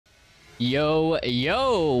Yo,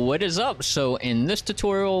 what is up? So in this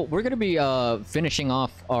tutorial, we're going to be finishing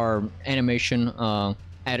off our animation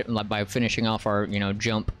by finishing off our,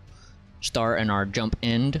 jump start and our jump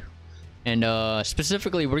end. And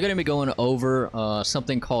specifically, we're going to be going over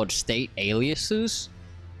something called state aliases.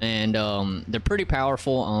 And they're pretty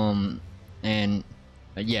powerful.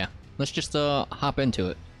 Yeah, let's just hop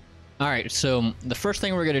into it. Alright, so the first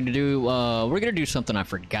thing we're going to do something I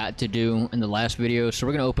forgot to do in the last video. So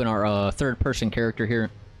we're going to open our third-person character here.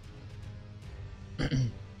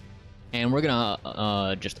 And we're going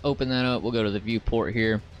to just open that up. We'll go to the viewport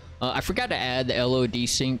here. I forgot to add the LOD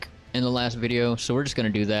sync in the last video, so we're just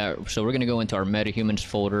going to do that. So we're going to go into our metahumans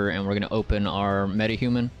folder, and we're going to open our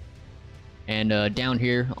metahuman. And down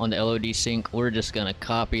here on the LOD sync, we're just going to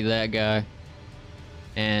copy that guy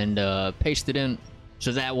and paste it in.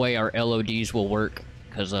 So that way our LODs will work,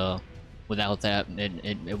 because without that,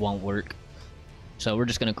 it won't work. So we're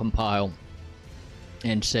just going to compile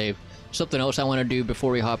and save. Something else I want to do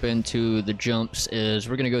before we hop into the jumps is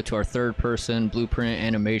we're going to go to our third-person blueprint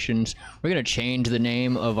animations. We're going to change the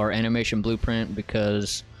name of our animation blueprint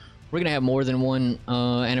because we're going to have more than one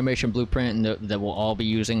animation blueprint and that will all be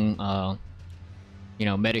using,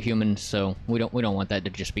 metahumans. So we don't want that to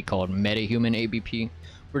just be called metahuman ABP.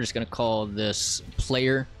 We're just gonna call this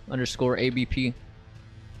player_ABP,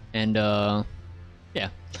 and yeah. All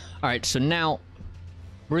right, so now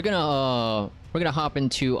we're gonna hop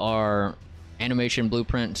into our animation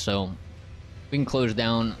blueprint. So we can close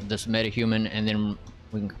down this metahuman, and then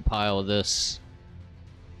we can compile this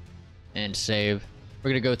and save.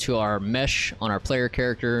 We're gonna go to our mesh on our player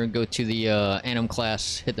character, go to the anim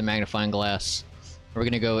class, hit the magnifying glass. We're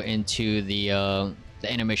gonna go into the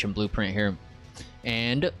animation blueprint here.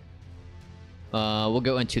 And we'll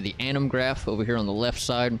go into the anim graph over here on the left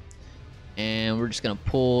side, and we're just gonna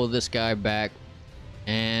pull this guy back,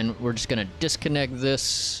 and we're just gonna disconnect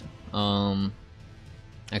this.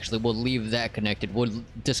 Actually, we'll leave that connected. We'll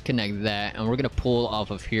disconnect that, and we're gonna pull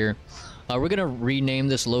off of here. We're gonna rename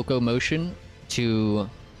this locomotion to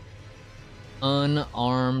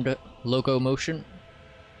unarmed locomotion,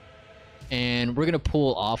 and we're gonna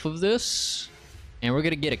pull off of this, and we're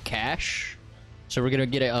gonna get a cache. So we're going to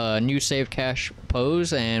get a new save cache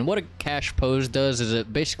pose, and what a cache pose does is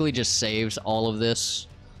it basically just saves all of this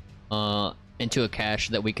into a cache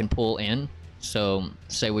that we can pull in. So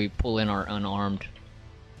say we pull in our unarmed,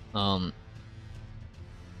 did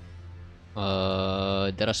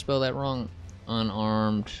I spell that wrong?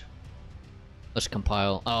 Unarmed. Let's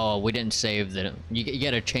compile. Oh, we didn't save the, you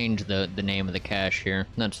got to change the name of the cache here.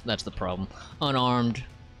 That's the problem. Unarmed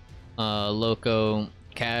loco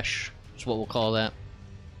cache. What we'll call that.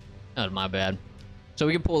 That was my bad. So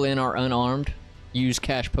we can pull in our unarmed, use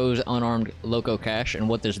cache pose unarmed loco cache, and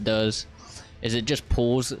what this does is it just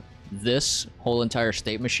pulls this whole entire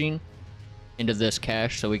state machine into this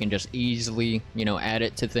cache, so we can just easily, add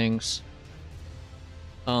it to things.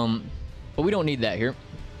 But we don't need that here,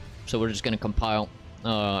 so we're just gonna compile.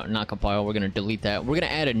 Not compile. We're gonna delete that. We're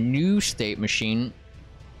gonna add a new state machine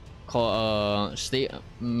called state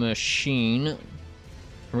machine.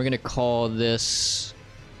 We're gonna call this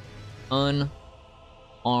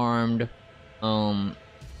unarmed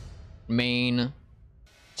main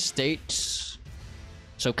states.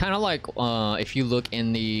 So kind of like if you look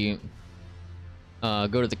in the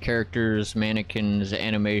go to the characters, mannequins,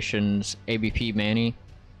 animations, ABP Manny.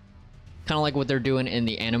 Kind of like what they're doing in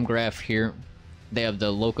the anim graph here. They have the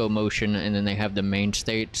locomotion, and then they have the main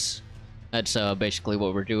states. That's basically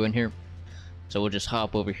what we're doing here. So we'll just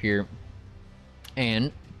hop over here.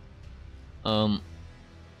 And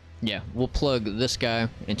yeah, we'll plug this guy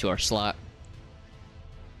into our slot,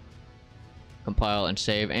 compile and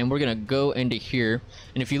save, and we're gonna go into here,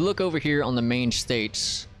 and if you look over here on the main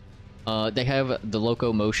states, they have the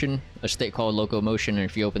locomotion, a state called locomotion, and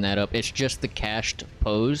if you open that up, it's just the cached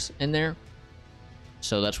pose in there.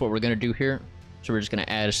 So that's what we're gonna do here. So we're just gonna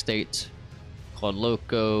add a state called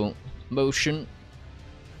locomotion,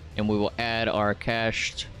 and we will add our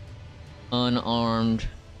cached unarmed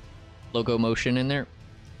locomotion in there.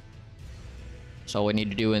 That's all we need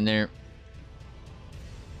to do in there.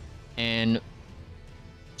 And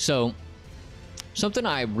so something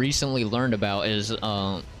I recently learned about is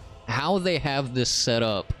how they have this set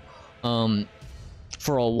up.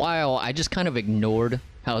 For a while I just kind of ignored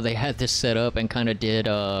how they had this set up and kind of did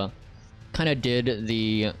the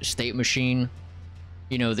state machine,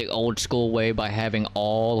 the old school way by having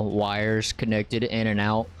all wires connected in and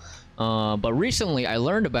out. But recently I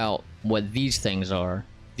learned about what these things are.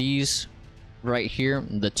 These right here,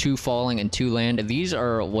 the 2 falling and 2 land, these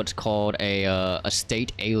are what's called a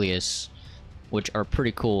state alias. which are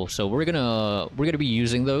pretty cool. So we're gonna be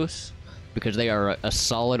using those because they are a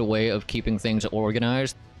solid way of keeping things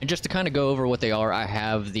organized. And just to kind of go over what they are, I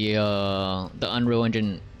have the Unreal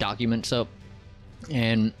Engine documents up,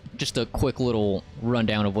 and just a quick little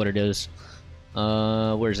rundown of what it is.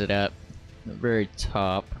 Where's it at? The very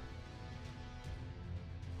top.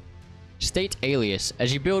 State Alias.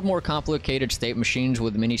 As you build more complicated state machines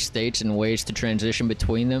with many states and ways to transition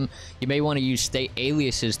between them, you may want to use state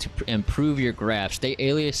aliases to improve your graph. State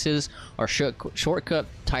aliases are shortcut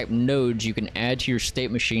type nodes you can add to your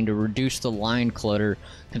state machine to reduce the line clutter,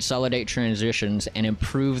 consolidate transitions, and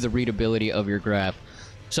improve the readability of your graph.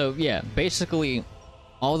 So yeah, basically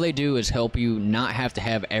all they do is help you not have to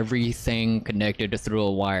have everything connected through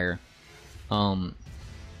a wire.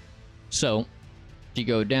 So if you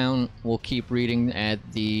go down, we'll keep reading at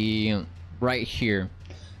the right here.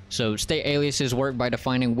 So state aliases work by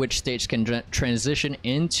defining which states can transition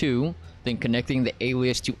into, then connecting the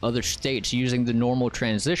alias to other states using the normal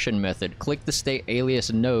transition method. Click the state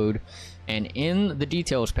alias node, and in the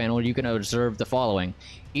details panel you can observe the following.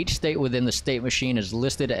 Each state within the state machine is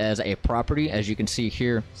listed as a property, as you can see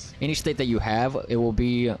here. Any state that you have, it will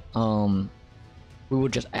be we will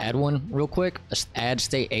just add one real quick. Add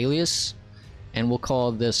state alias. And we'll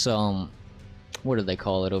call this, what do they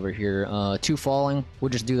call it over here? To falling. We'll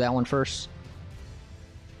just do that one first.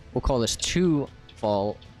 We'll call this to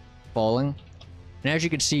falling. And as you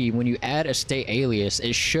can see, when you add a state alias,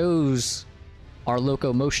 it shows our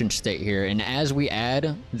locomotion state here. And as we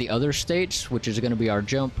add the other states, which is going to be our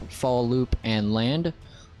jump, fall, loop, and land,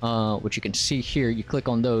 which you can see here, you click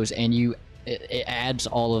on those, and it adds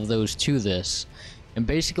all of those to this. And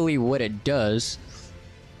basically what it does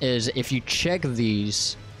is if you check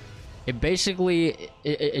these, it basically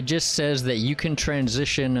it just says that you can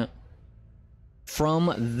transition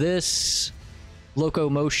from this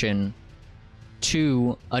locomotion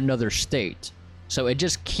to another state. So it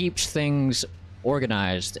just keeps things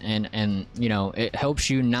organized, and you know, it helps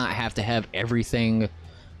you not have to have everything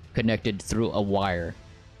connected through a wire.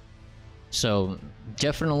 So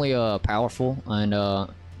definitely powerful and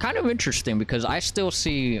kind of interesting, because I still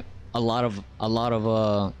see a lot of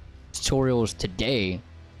tutorials today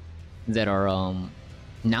that are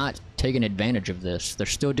not taking advantage of this. They're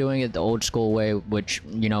still doing it the old school way, which,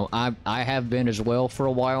 you know, I have been as well for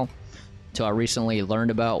a while, till I recently learned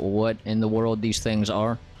about what in the world these things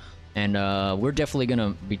are. And we're definitely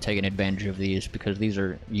gonna be taking advantage of these because these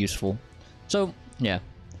are useful. So yeah,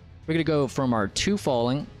 we're gonna go from our to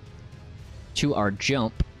falling to our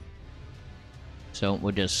jump. So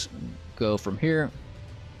we'll just go from here,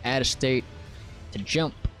 add a state to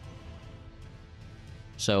jump.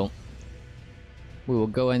 So we will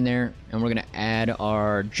go in there and we're gonna add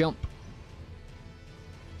our jump.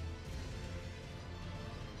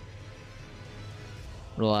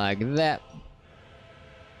 Like that.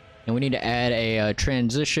 And we need to add a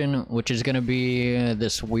transition, which is gonna be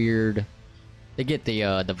this weird. They get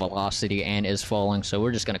the velocity and is falling, so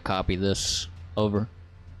we're just gonna copy this over,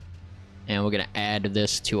 and we're gonna add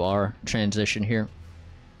this to our transition here.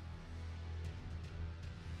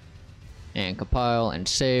 And compile and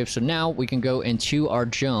save. So now we can go into our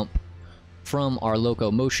jump from our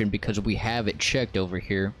locomotion because we have it checked over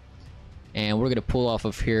here. And we're gonna pull off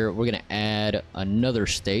of here. We're gonna add another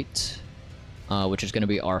state, which is gonna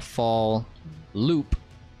be our fall loop.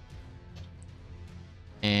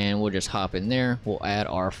 And we'll just hop in there. We'll add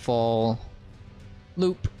our fall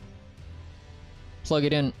loop. Plug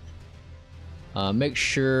it in. Make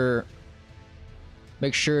sure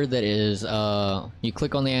that is you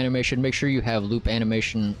click on the animation, make sure you have loop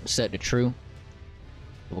animation set to true.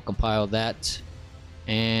 We'll compile that.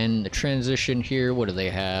 And the transition here, what do they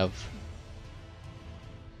have?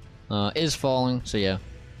 Is falling, so yeah,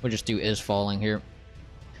 we'll just do is falling here.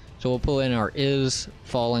 So we'll pull in our is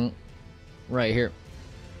falling right here.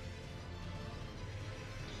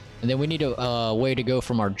 And then we need a way to go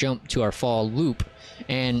from our jump to our fall loop.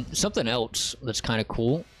 And something else that's kind of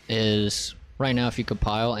cool is right now, if you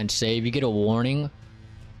compile and save, you get a warning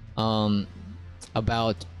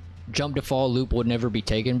about jump to fall loop would never be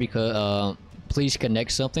taken because please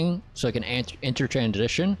connect something so it can enter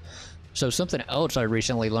transition. So something else I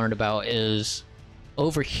recently learned about is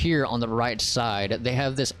over here on the right side, they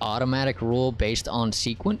have this automatic rule based on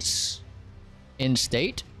sequence in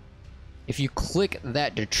state. If you click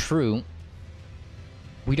that to true,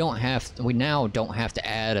 we now don't have to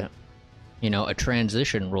add, you know, a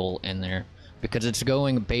transition rule in there, because it's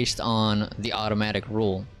going based on the automatic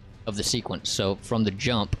rule of the sequence. So from the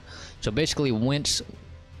jump, so basically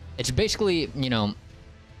it's basically, you know,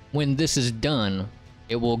 when this is done,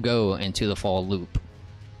 it will go into the fall loop.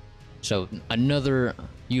 So another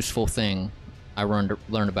useful thing I learned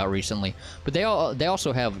about recently. But they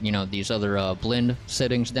also have, you know, these other blend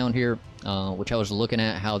settings down here, which I was looking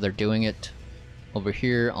at how they're doing it. Over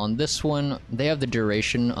here on this one, they have the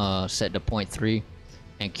duration set to 0.3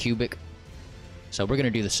 and cubic. So we're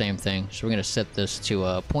gonna do the same thing. So we're gonna set this to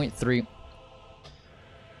 0.3,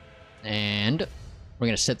 and we're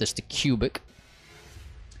gonna set this to cubic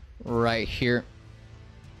right here.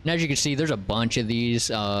 And as you can see, there's a bunch of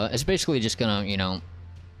these. It's basically just gonna, you know,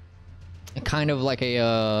 kind of like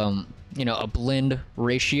a you know, a blend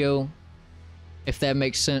ratio, if that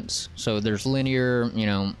makes sense. So there's linear, you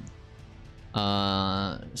know,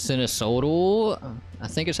 sinusoidal, I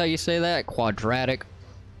think is how you say that, quadratic.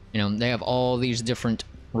 You know, they have all these different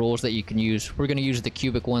rules that you can use. We're gonna use the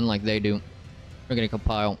cubic one like they do. We're gonna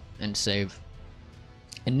compile and save.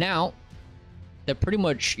 And now that pretty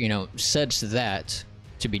much, you know, sets that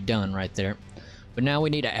to be done right there. But now we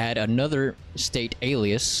need to add another state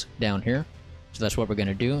alias down here. So that's what we're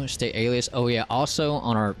gonna do, state alias. Oh yeah, also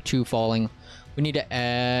on our two falling, we need to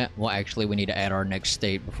add, well actually we need to add our next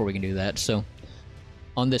state before we can do that. So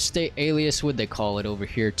on the state alias, what they call it over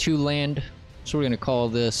here, to land. So we're gonna call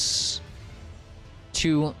this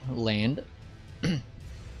to land.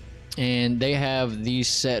 And they have these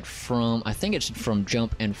set from, I think it's from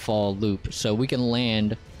jump and fall loop. So we can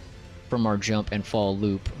land from our jump and fall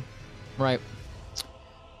loop, right?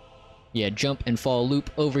 Yeah, jump and fall loop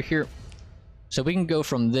over here. So we can go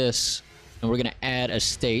from this, and we're gonna add a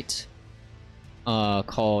state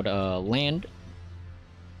called land,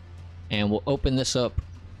 and we'll open this up,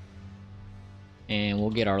 and we'll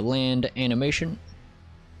get our land animation,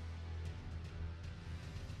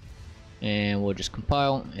 and we'll just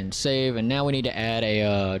compile and save. And now we need to add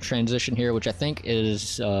a transition here, which I think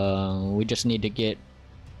is we just need to get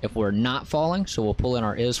if we're not falling. So we'll pull in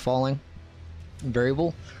our is falling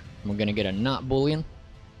variable. We're gonna get a not boolean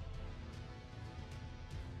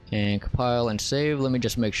and compile and save. Let me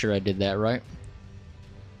just make sure I did that right.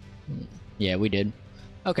 Yeah, we did.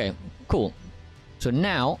 Okay, cool. So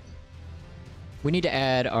now we need to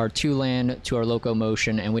add our to land to our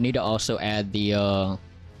locomotion, and we need to also add the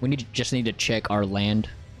we just need to check our land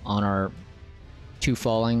on our to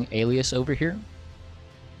falling alias over here.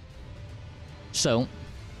 So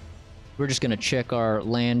we're just gonna check our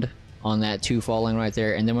land on that to falling right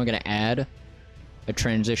there, and then we're gonna add a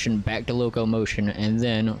transition back to locomotion, and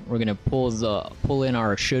then we're gonna pull in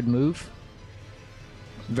our should move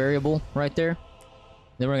variable right there.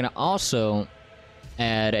 Then we're gonna also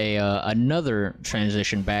add a another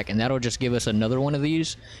transition back, and that'll just give us another one of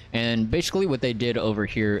these. And basically what they did over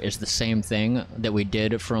here is the same thing that we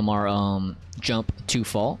did from our jump to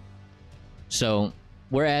fall. So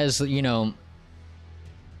whereas, you know,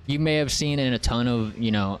 you may have seen in a ton of, you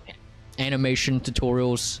know, animation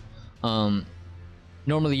tutorials,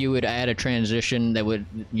 normally you would add a transition that would,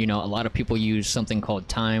 you know, a lot of people use something called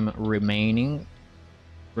time remaining,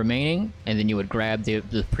 and then you would grab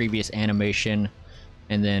the previous animation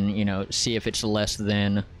and then, you know, see if it's less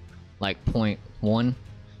than like 0.1.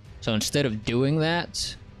 So instead of doing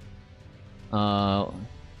that,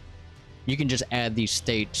 you can just add these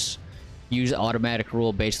states, use automatic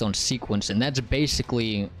rule based on sequence, and that's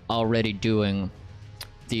basically already doing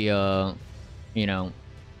the you know,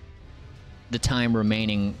 the time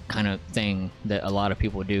remaining kind of thing that a lot of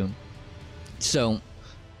people do. So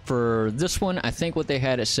for this one, I think what they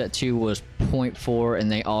had it set to was 0.4,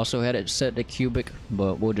 and they also had it set to cubic,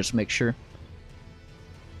 but we'll just make sure.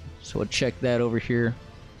 So we'll check that over here.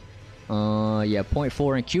 Yeah,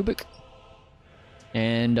 0.4 in cubic,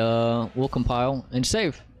 and we'll compile and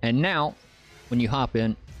save. And now when you hop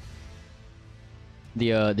in,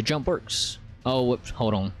 the jump works. Oh, whoops,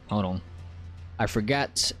 hold on. I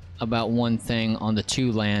forgot about one thing on the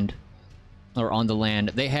to land, or on the land.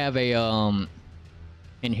 They have a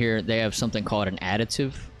in here they have something called an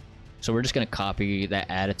additive. So we're just gonna copy that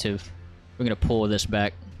additive. We're gonna pull this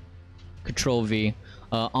back, Control V.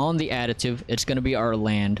 On the additive, it's gonna be our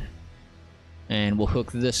land, and we'll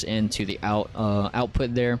hook this into the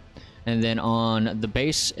output there. And then on the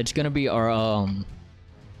base, it's gonna be our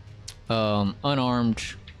unarmed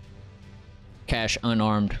cache,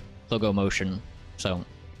 unarmed locomotion. So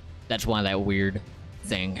that's why that weird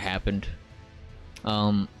thing happened.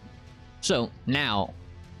 So now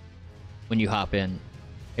when you hop in,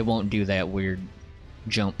 it won't do that weird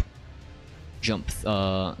jump,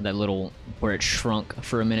 that little where it shrunk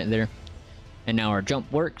for a minute there. And now our jump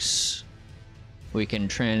works. We can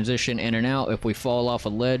transition in and out. If we fall off a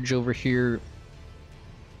ledge over here,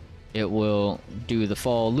 it will do the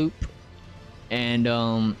fall loop. And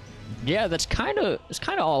yeah, that's kind of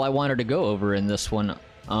all I wanted to go over in this one.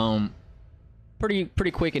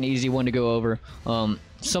 Pretty quick and easy one to go over.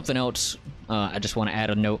 Something else, I just want to add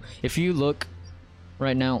a note. If you look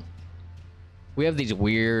right now, we have these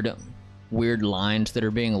weird lines that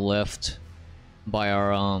are being left by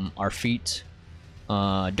our feet.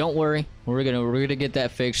 Don't worry, we're gonna get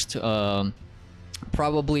that fixed.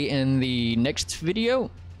 Probably in the next video.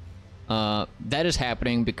 That is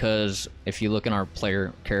happening because if you look in our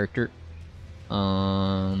player character,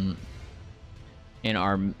 in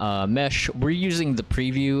our mesh, we're using the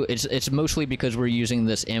preview. It's mostly because we're using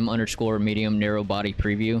this M_medium narrow body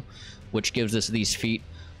preview, which gives us these feet.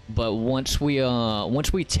 But once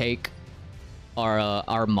we take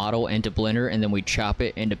our model into Blender and then we chop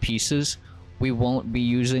it into pieces, we won't be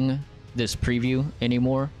using this preview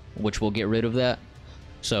anymore, which will get rid of that.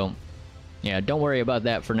 So yeah, don't worry about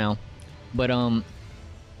that for now. But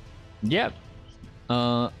yeah,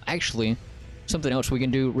 actually, something else we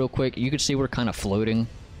can do real quick. You can see we're kind of floating.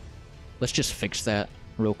 Let's just fix that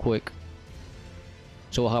real quick.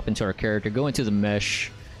 So we'll hop into our character, go into the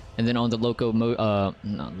mesh, and then on the location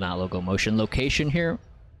here,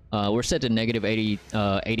 we're set to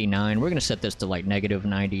 -89. We're gonna set this to like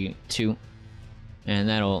 -92, and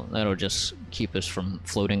that'll just keep us from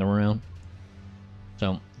floating around.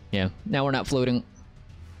 So yeah, now we're not floating,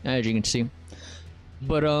 as you can see.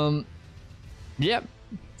 But yeah.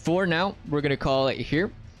 For now, we're gonna call it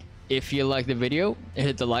here. If you like the video,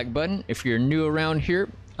 hit the like button. If you're new around here,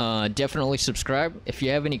 definitely subscribe. If you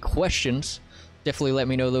have any questions, definitely let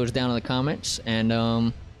me know those down in the comments. And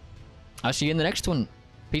I'll see you in the next one.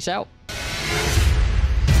 Peace out.